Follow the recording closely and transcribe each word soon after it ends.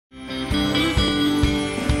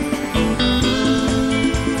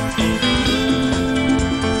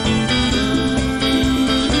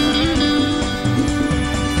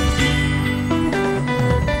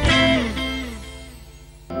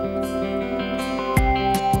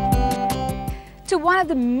to one of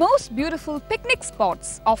the most beautiful picnic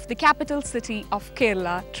spots of the capital city of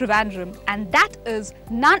Kerala, Trivandrum, and that is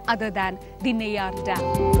none other than the Neyyar Dam.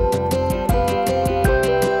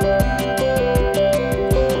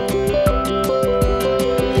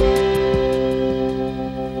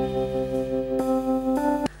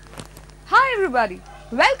 Hi everybody,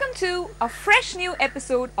 welcome to a fresh new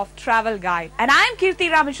episode of Travel Guide, and I am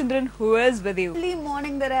Kirti Ramachandran who is with you. Early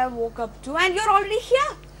morning that I woke up to and you're already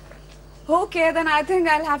here. Okay, then I think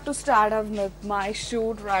I'll have to start off with my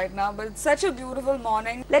shoot right now, but it's such a beautiful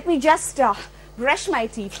morning. Let me just brush my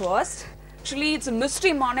teeth first. Actually, it's a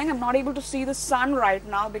misty morning. I'm not able to see the sun right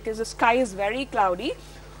now because the sky is very cloudy,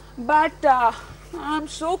 but I'm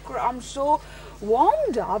so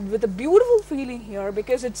warmed up with a beautiful feeling here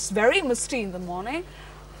because it's very misty in the morning.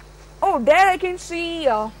 Oh, there I can see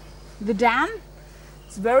the dam.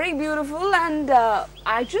 It's very beautiful, and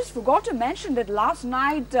I just forgot to mention that last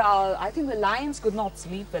night I think the lions could not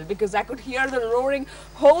sleep well because I could hear the roaring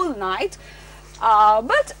whole night.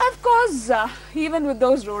 But of course, even with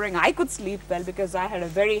those roaring, I could sleep well because I had a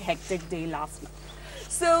very hectic day last night.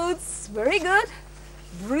 So it's very good.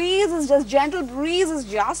 Gentle breeze is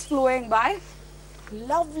just flowing by.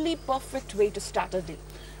 Lovely, perfect way to start a day.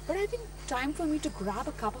 But I think time for me to grab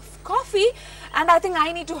a cup of coffee, and I think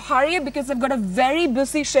I need to hurry up because I've got a very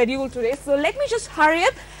busy schedule today. So let me just hurry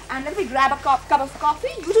up and let me grab a cup of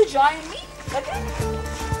coffee. You to join me, okay?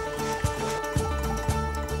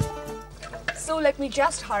 So let me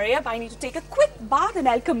just hurry up. I need to take a quick bath and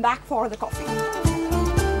I'll come back for the coffee.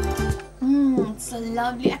 It's so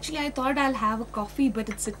lovely. Actually, I thought I'll have a coffee, but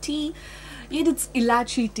it's a tea. It's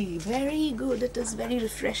ilachi tea. Very good. It is very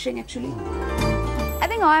refreshing actually. I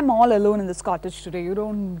think I'm all alone in this cottage today. You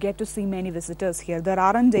don't get to see many visitors here. There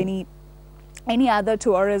aren't any other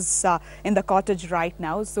tourists in the cottage right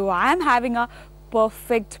now. So I'm having a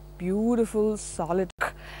perfect, beautiful, solid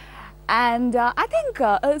cook. And I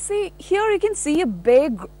think, see, here you can see a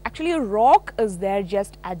rock is there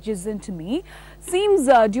just adjacent to me. Seems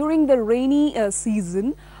during the rainy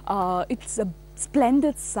season, it's a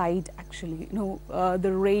splendid sight actually.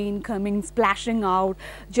 The rain coming, splashing out,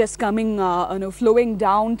 just coming, flowing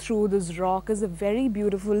down through this rock is a very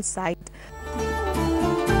beautiful sight.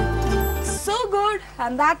 So good,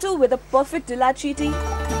 and that too with a perfect ilachi tea.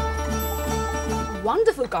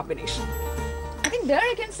 Wonderful combination. I think there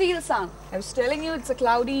you can see the sun. I was telling you it's a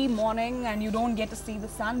cloudy morning and you don't get to see the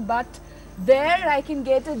sun, but there I can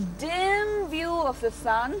get a dim view of the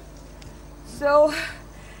sun. So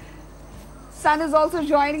sun is also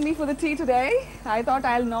joining me for the tea today. I thought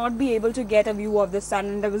I'll not be able to get a view of the sun,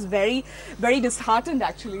 and I was very, very disheartened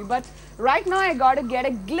actually. But right now I got to get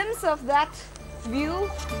a glimpse of that view.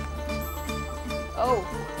 Oh,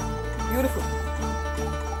 beautiful.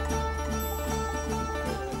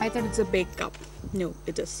 I thought it's a big cup. No,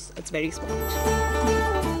 it is. It's very small.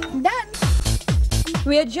 Then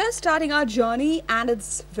we are just starting our journey and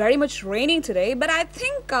it's very much raining today, but I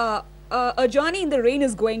think a journey in the rain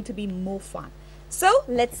is going to be more fun. So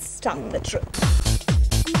let's start the trip.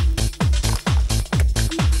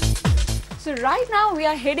 So right now we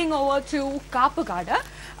are heading over to Kapakad,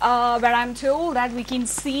 where I'm told that we can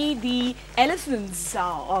see the elephants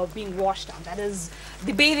being washed out. That is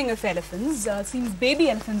the bathing of elephants. Seems baby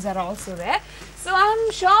elephants are also there. So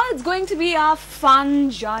I'm sure it's going to be a fun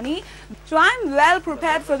journey. So I'm well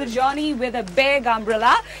prepared for the journey with a big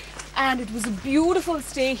umbrella. And it was a beautiful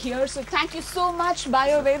stay here. So thank you so much,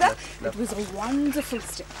 Bayurveda. It was a wonderful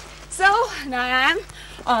stay. So now I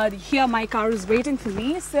am here. My car is waiting for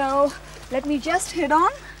me. So let me just head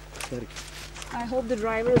on. Sorry. I hope the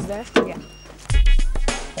driver is there. Yeah.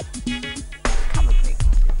 Come with me.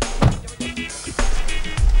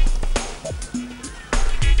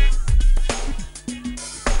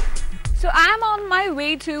 So I'm on my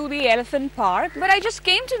way to the elephant park, but I just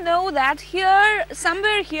came to know that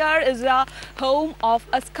somewhere here is a home of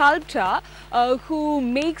a sculptor who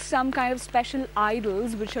makes some kind of special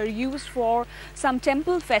idols which are used for some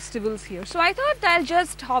temple festivals here. So I thought I'll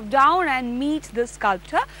just hop down and meet this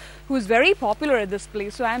sculptor who is very popular at this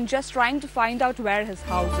place. So I'm just trying to find out where his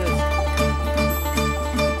house is.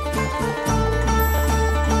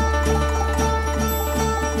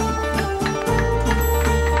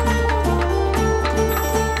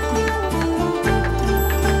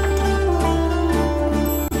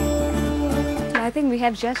 I think we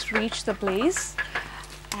have just reached the place,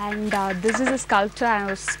 and this is a sculptor I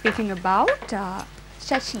was speaking about.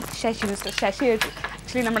 Mr. Shashi.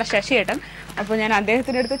 Actually, നമ്മുടെ ശശിയേട്ടൻ. അപ്പോൾ ഞാൻ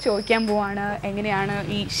അദ്ദേഹത്തിൻ്റെ അടുത്ത് ചോദിക്കാൻ പോവാണ് എങ്ങനെയാണ്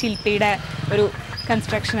ഈ ശില്പിയുടെ ഒരു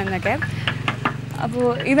കൺസ്ട്രക്ഷൻ എന്നൊക്കെ. അപ്പോൾ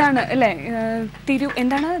ഇതാണ് അല്ലേ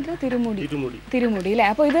എന്താണ് ഇത് തിരുമുടി അല്ലേ?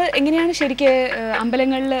 അപ്പോൾ ഇത് എങ്ങനെയാണ് ശരിക്കും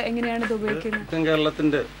അമ്പലങ്ങളിൽ എങ്ങനെയാണ് ഇത് ഉപയോഗിക്കുന്നത്?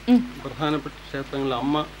 കേരളത്തിന്റെ പ്രധാനപ്പെട്ട ക്ഷേത്രങ്ങളിൽ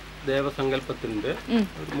അമ്മ ദേവസങ്കല്പത്തിന്റെ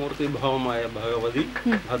മൂർത്തിഭാവമായ ഭഗവതി,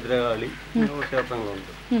 ഭദ്രകാളി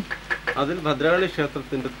ക്ഷേത്രങ്ങളുണ്ട്. അതിൽ ഭദ്രകാളി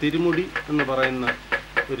ക്ഷേത്രത്തിന്റെ തിരുമുടി എന്ന് പറയുന്ന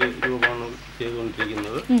ഒരു രൂപമാണ്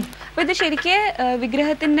ചെയ്തുകൊണ്ടിരിക്കുന്നത്. അപ്പൊ ഇത് ശരിക്ക്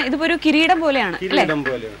വിഗ്രഹത്തിന് ഇതിപ്പോ ഒരു കിരീടം പോലെയാണ്.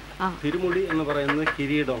 തിരുമുടി എന്ന് പറയുന്നത്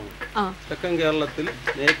കിരീടമാണ്. തെക്കൻ കേരളത്തിൽ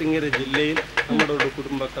നെയ്യാറ്റിൻകര ജില്ലയിൽ നമ്മുടെ ഒരു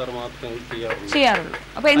കുടുംബക്കാർ മാത്രമേ ചെയ്യാറുള്ളൂ.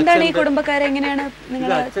 അപ്പൊ എന്താണ് ഈ കുടുംബക്കാരെ എങ്ങനെയാണ് നിങ്ങൾ?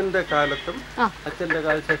 അച്ഛന്റെ കാലത്തും അച്ഛന്റെ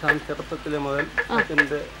കാലശേഷം ചെറുപ്പത്തിലെ മുതൽ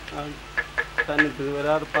അച്ഛന്റെ സാന്നിധ്യത്തിൽ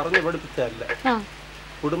ഒരാൾ പറഞ്ഞു പഠിപ്പിച്ചല്ല,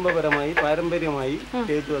 കുടുംബപരമായി പാരമ്പര്യമായി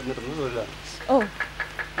ചെയ്തു വന്നിരുന്ന തൊഴിലാണ്.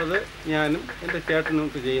 അത് ഞാനും എന്റെ ചേട്ടനും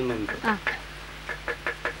ചെയ്യുന്നുണ്ട്.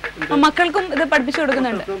 മക്കൾക്കും ഇത് പഠിപ്പിച്ചു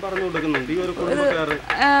കൊടുക്കുന്നുണ്ട്, പറഞ്ഞു കൊടുക്കുന്നുണ്ട്. ഈ ഒരു കുടുംബക്കാരൻ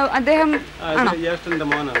അദ്ദേഹം ജ്യേഷ്ഠന്റെ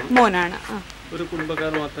മോനാണ്. ഒരു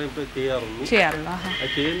കുടുംബക്കാർ മാത്രമേ ഇപ്പൊ ചെയ്യാറുള്ളൂ.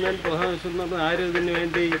 ചെയ്യുന്നതിന് പ്രധാന വിഷയം ആരും ഇതിനു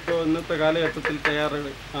വേണ്ടി ഇപ്പൊ ഇന്നത്തെ കാലഘട്ടത്തിൽ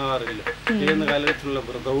തയ്യാറാകാറില്ല. ചെയ്യുന്ന കാലഘട്ടത്തിലുള്ള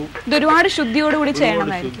വ്രതവും ഒരുപാട് ശുദ്ധിയോടുകൂടി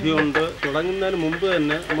ചെയ്യണം. ശുദ്ധിയുണ്ട്. തുടങ്ങുന്നതിന് മുമ്പ്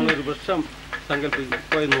തന്നെ നമ്മളൊരു വൃക്ഷം സങ്കല്പിക്കും,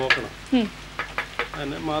 പോയി നോക്കണം.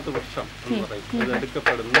 അതിന് മാതൃവൃക്ഷം എന്ന് പറയും. ഇത്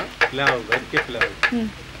എടുക്കപ്പെടുന്ന പ്ലാവ്, വരിക്ക പ്ലാവ്.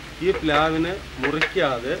 ഈ പ്ലാവിനെ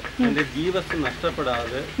മുറിക്കാതെ അതിന്റെ ജീവസ്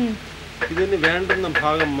നഷ്ടപ്പെടാതെ ഇതിന് വേണ്ടുന്ന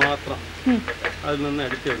ഭാഗം മാത്രം അതിൽ നിന്ന്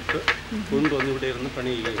അടിച്ചെടുത്ത് കൊണ്ടുവന്ന് ഇവിടെ ഇരുന്ന്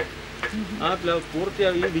പണി ചെയ്യുക. ആ പ്ലാവ്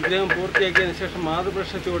ഈ വിഗ്രഹം പൂർത്തിയാക്കിയതിനു ശേഷം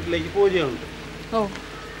മാതൃവൃക്ഷ ചുവട്ടിലേക്ക് പൂജയുണ്ട്.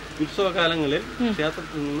 ഉത്സവകാലങ്ങളിൽ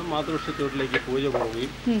ക്ഷേത്രത്തിൽ നിന്ന് മാതൃവൃക്ഷ ചുവട്ടിലേക്ക് പൂജ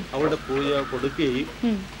പോവുകയും അവിടെ പൂജ കൊടുക്കുകയും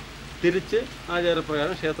തിരിച്ച്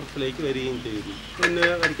ആചാരപ്രകാരം ക്ഷേത്രത്തിലേക്ക് വരികയും ചെയ്തു. പിന്നെ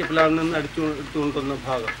വരിക്കപ്ലാവിൽ നിന്ന് എടുത്തുകൊണ്ടുവന്ന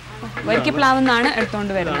ഭാഗം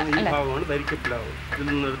എടുത്തുകൊണ്ട് വരുന്നത് ഈ ഭാഗമാണ് വരിക്കപ്ലാവ്. ഇതിൽ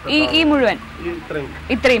നിന്ന് ഈ മുഴുവൻ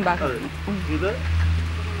ഇത്രയും ഭാഗം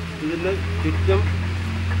ഇതിന് ചുറ്റും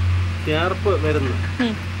ചേർപ്പ് വരുന്ന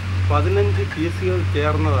 15 പീസുകൾ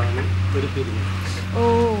ചേർന്നതാണ് ഒരു തിരുമുടി.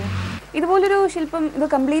 ഇതുപോലൊരു ശില്പം ഇത്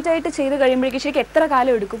കംപ്ലീറ്റ് ആയിട്ട് ചെയ്ത് കഴിയുമ്പോഴേക്കും ശരിക്കും എത്ര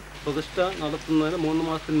കാലം എടുക്കും? പ്രതിഷ്ഠ നടത്തുന്നതിന് 3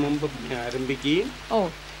 മാസത്തിന് മുമ്പ് ആരംഭിക്കുകയും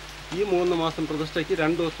ഈ 3 മാസം പ്രതിഷ്ഠയ്ക്ക്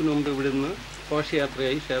 2 ദിവസത്തിന് മുമ്പ് ഇവിടുന്ന്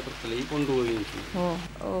ഘോഷയാത്രയായി ക്ഷേത്രത്തിലേക്ക് കൊണ്ടുപോവുകയും ചെയ്യും.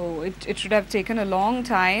 It should have taken a long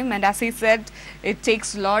time, and as he said, it takes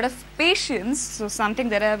a lot of patience. So something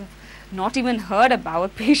that I've not even heard about.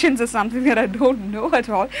 Patience is something that I don't know at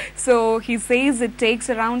all. So he says it takes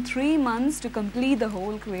around 3 months to complete the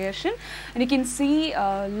whole creation, and you can see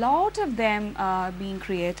a lot of them being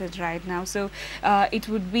created right now. So it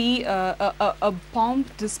would be a pomp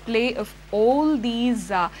display of all these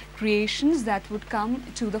creations that would come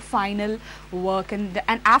to the final work,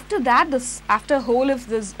 and after that, after whole of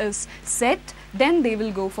this is set, then they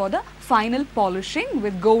will go for the final polishing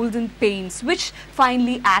with golden paints, which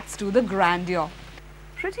finally adds to the grandeur.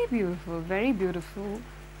 Pretty beautiful, very beautiful.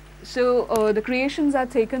 So the creations are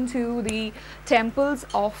taken to the temples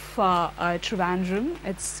of Trivandrum.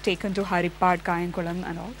 It's taken to Haripad, Kayankulam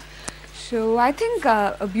and all. So I think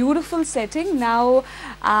a beautiful setting. Now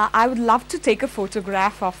I would love to take a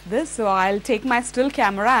photograph of this. So I'll take my still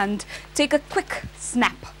camera and take a quick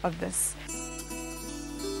snap of this.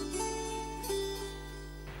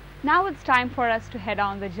 Now it's time for us to head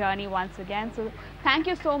on the journey once again. So thank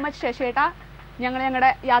you so much, Shesheta. ഞങ്ങളുടെ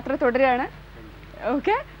യാത്ര തുടരുകയാണ്.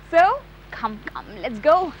 Okay, so come, let's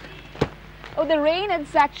go. Oh, the rain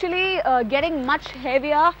is actually getting much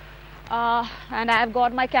heavier. And I've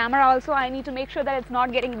got my camera also. I need to make sure that it's not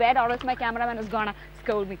getting wet, or else my cameraman is gonna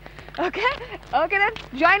scold me. Okay then,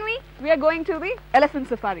 join me. We are going to the elephant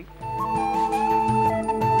safari.